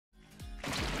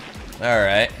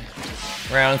Alright.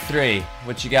 Round 3.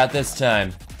 What you got this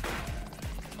time?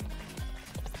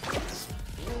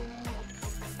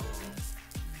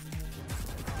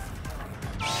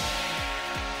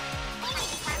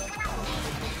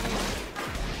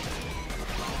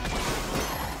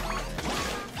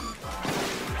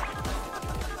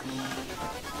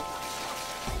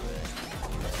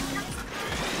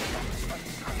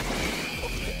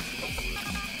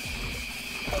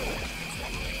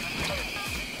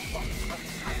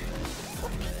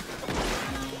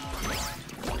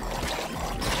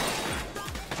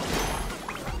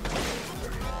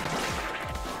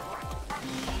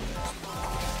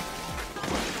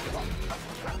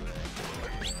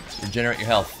 Regenerate your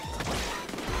health.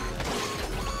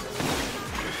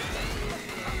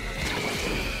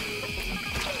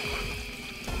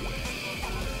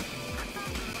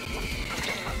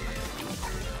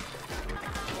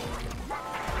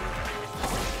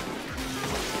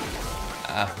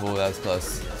 Ah, oh, that was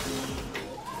close.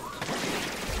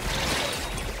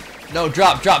 No,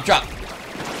 drop, drop, drop.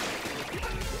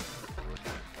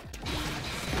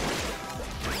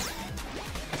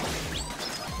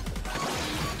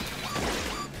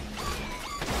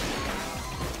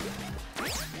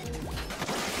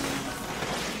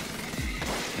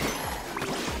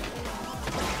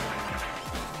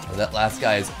 That last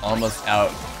guy is almost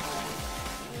out.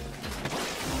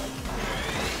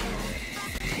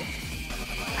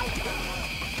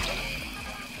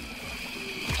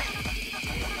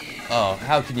 Oh,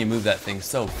 how can you move that thing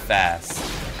so fast?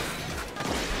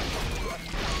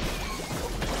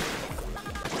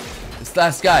 This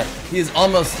last guy, he is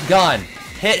almost gone.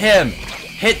 Hit him!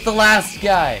 Hit the last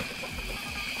guy!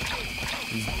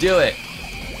 Just do it.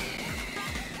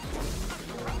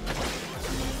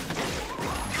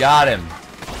 Got him.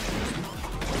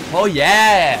 Oh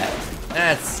yeah!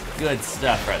 That's good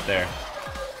stuff right there.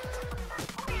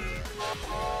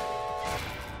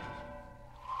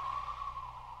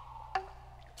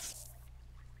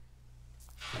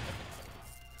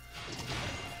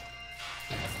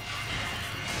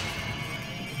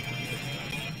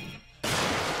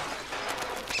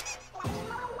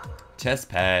 Test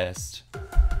passed.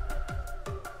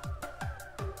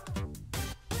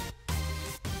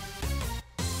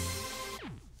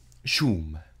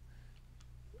 Shoom.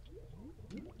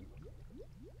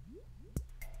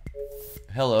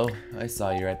 Hello, I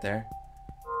saw you right there.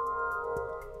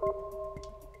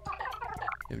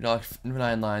 You have knocked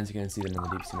 9 lines, you can see them in the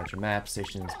Deep Sea Metro map.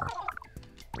 Stations,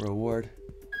 reward.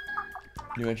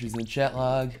 New entries in the chat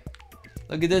log.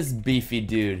 Look at this beefy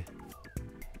dude.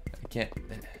 I can't.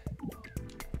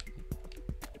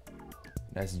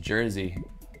 Nice jersey.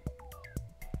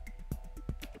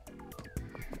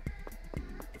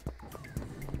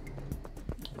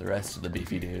 The rest of the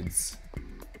beefy dudes.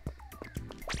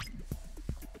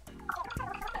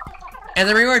 As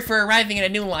a reward for arriving at a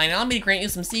new line, allow me to grant you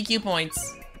some CQ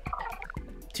points.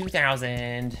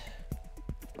 2,000.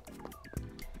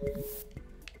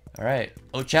 Alright.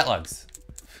 Oh, chat logs.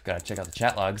 Gotta check out the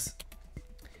chat logs.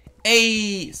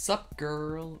 Hey, sup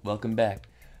girl? Welcome back.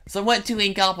 So I went to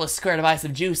Inkopolis Square to buy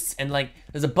some juice, and like,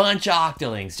 there's a bunch of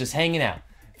Octolings just hanging out.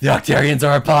 The Octarians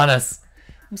are upon us!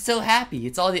 I'm so happy.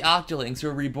 It's all the Octolings who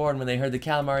were reborn when they heard the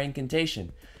Calamar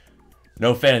incantation.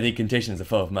 No fan of the incantation as a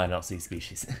foe of mine, I don't see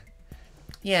species.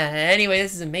 Yeah, anyway,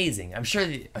 this is amazing. I'm sure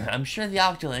the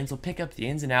Octolings will pick up the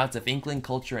ins and outs of Inkling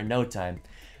culture in no time.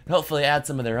 And hopefully add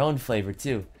some of their own flavor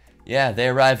too. Yeah, they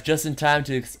arrived just in time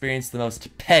to experience the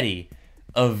most petty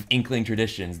of Inkling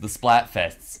traditions, the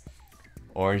Splatfests.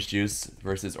 Orange juice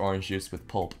versus orange juice with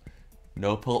pulp.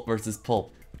 No pulp versus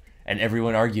pulp. And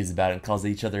everyone argues about it and calls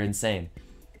each other insane.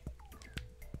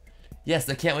 Yes,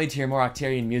 I can't wait to hear more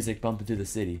Octarian music bumping through the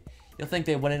city. You'll think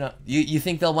they went in on you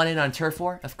think they'll went in on Turf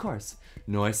War? Of course.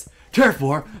 Noise. Turf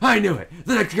War? I knew it!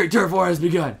 The next great Turf War has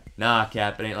begun! Nah,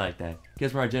 Cap, it ain't like that.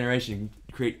 Kids from our generation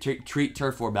treat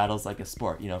Turf War battles like a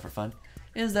sport, you know, for fun.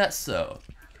 Is that so?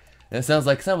 It sounds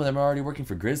like some of them are already working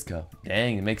for Grizzco.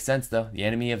 Dang, it makes sense though. The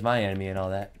enemy of my enemy and all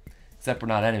that. Except we're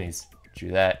not enemies.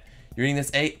 True that. You reading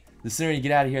this, 8? The sooner you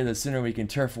get out of here, the sooner we can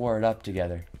Turf War it up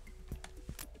together.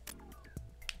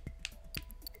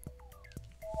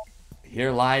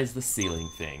 Here lies the ceiling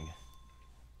thing.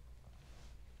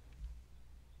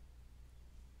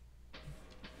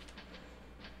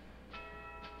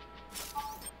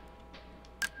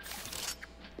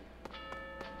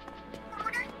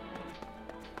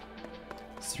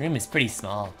 This room is pretty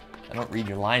small. I don't read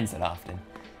your lines that often.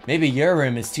 Maybe your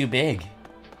room is too big.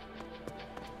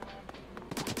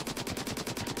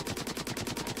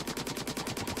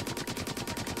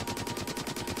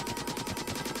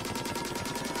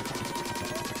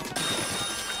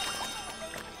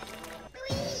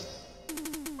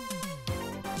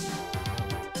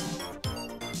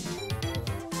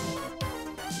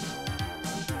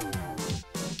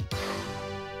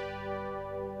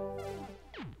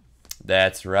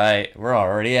 That's right. We're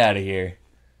already out of here.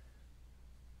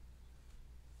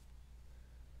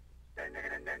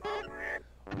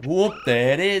 Whoop,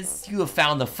 there it is. You have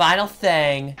found the final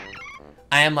thing.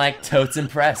 I am like totes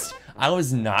impressed. I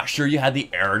was not sure you had the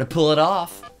air to pull it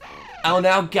off. I will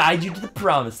now guide you to the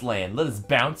promised land. Let us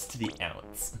bounce to the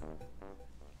ounce.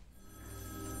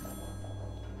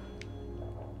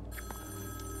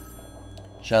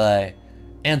 Shall I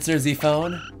answer the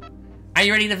phone? Are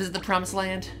you ready to visit the promised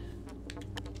land?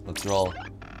 Let's roll.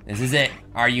 This is it.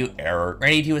 Are you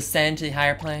ready to ascend to the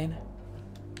higher plane?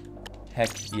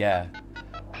 Heck yeah.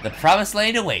 The promised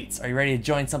land awaits. Are you ready to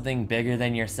join something bigger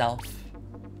than yourself?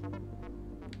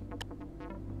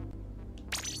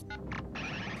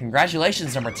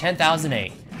 Congratulations, number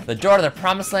 10,008. The door to the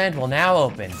promised land will now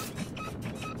open.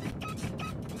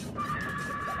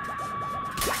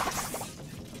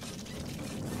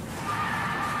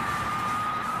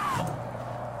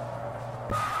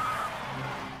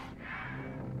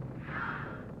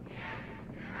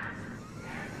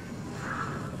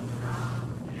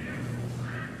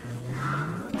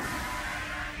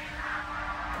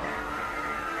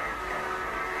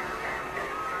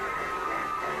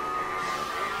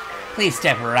 Please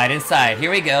step right inside. Here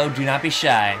we go. Do not be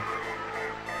shy.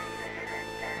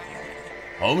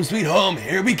 Home sweet home,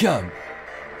 here we come.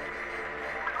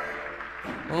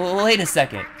 Wait a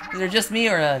second. Is it just me,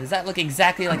 or does that look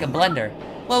exactly like a blender?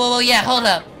 Whoa, yeah, hold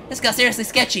up. This got seriously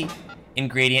sketchy.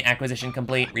 Ingredient acquisition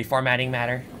complete. Reformatting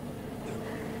matter.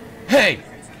 Hey,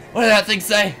 what did that thing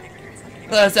say?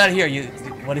 Let us out of here.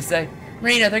 What did it say?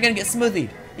 Marina, they're gonna get smoothied.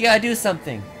 You gotta do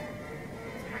something.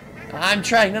 I'm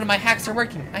trying. None of my hacks are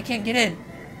working. I can't get in.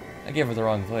 I gave her the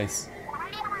wrong voice.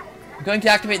 I'm going to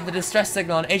activate the distress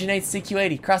signal on Agent 8's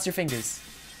CQ-80. Cross your fingers.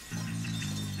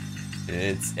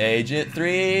 It's Agent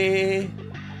 3.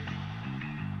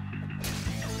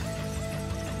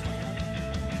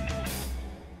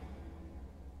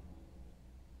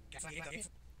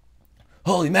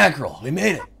 Holy mackerel, we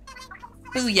made it.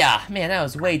 Booyah! Man, that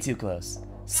was way too close.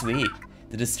 Sweet.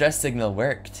 The distress signal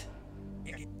worked.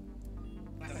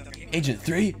 Agent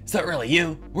 3? Is that really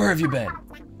you? Where have you been?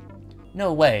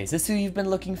 No way. Is this who you've been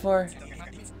looking for?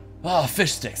 Oh,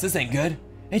 fish sticks. This ain't good.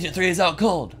 Agent 3 is out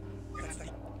cold.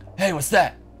 Hey, what's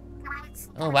that?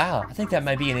 Oh, wow. I think that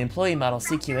might be an employee model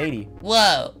CQ-80.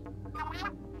 Whoa!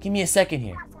 Give me a second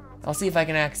here. I'll see if I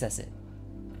can access it.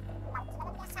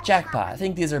 Jackpot. I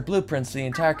think these are blueprints for the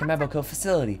entire Kamaboko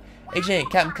facility. Agent 8,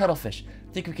 Captain Cuttlefish.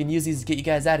 I think we can use these to get you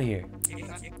guys out of here.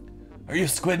 Are you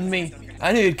squidding me?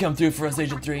 I knew you'd come through for us,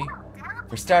 Agent 3.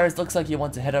 For starters, looks like you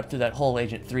want to head up through that hole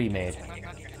Agent 3 made.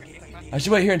 I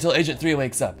should wait here until Agent 3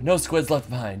 wakes up. No squids left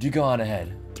behind. You go on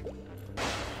ahead.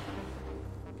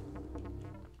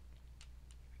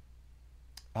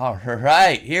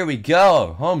 Alright, here we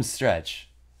go. Home stretch.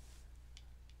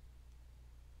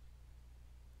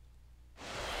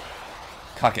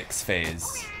 Coccyx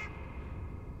phase.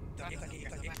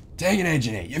 Dang it,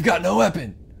 Agent 8. You've got no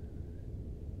weapon.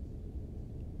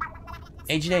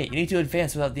 Agent 8, you need to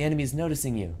advance without the enemies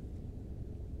noticing you.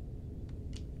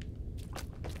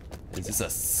 Is this a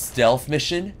stealth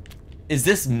mission? Is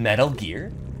this Metal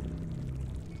Gear?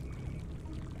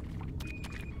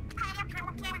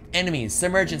 Enemies,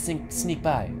 submerge and sneak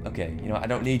by. Okay, you know, I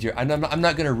don't need your... I'm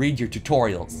not gonna read your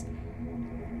tutorials.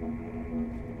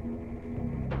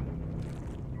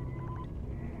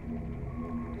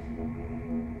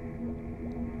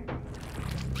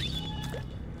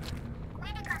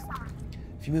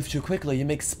 If you move too quickly, you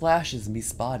make splashes and be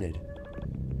spotted.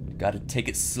 Gotta take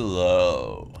it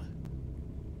slow.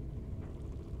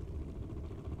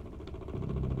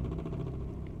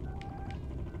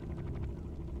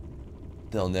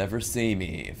 They'll never see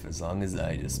me if as long as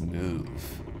I just move.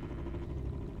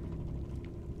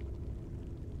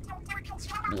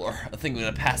 I think I'm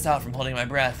gonna pass out from holding my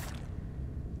breath.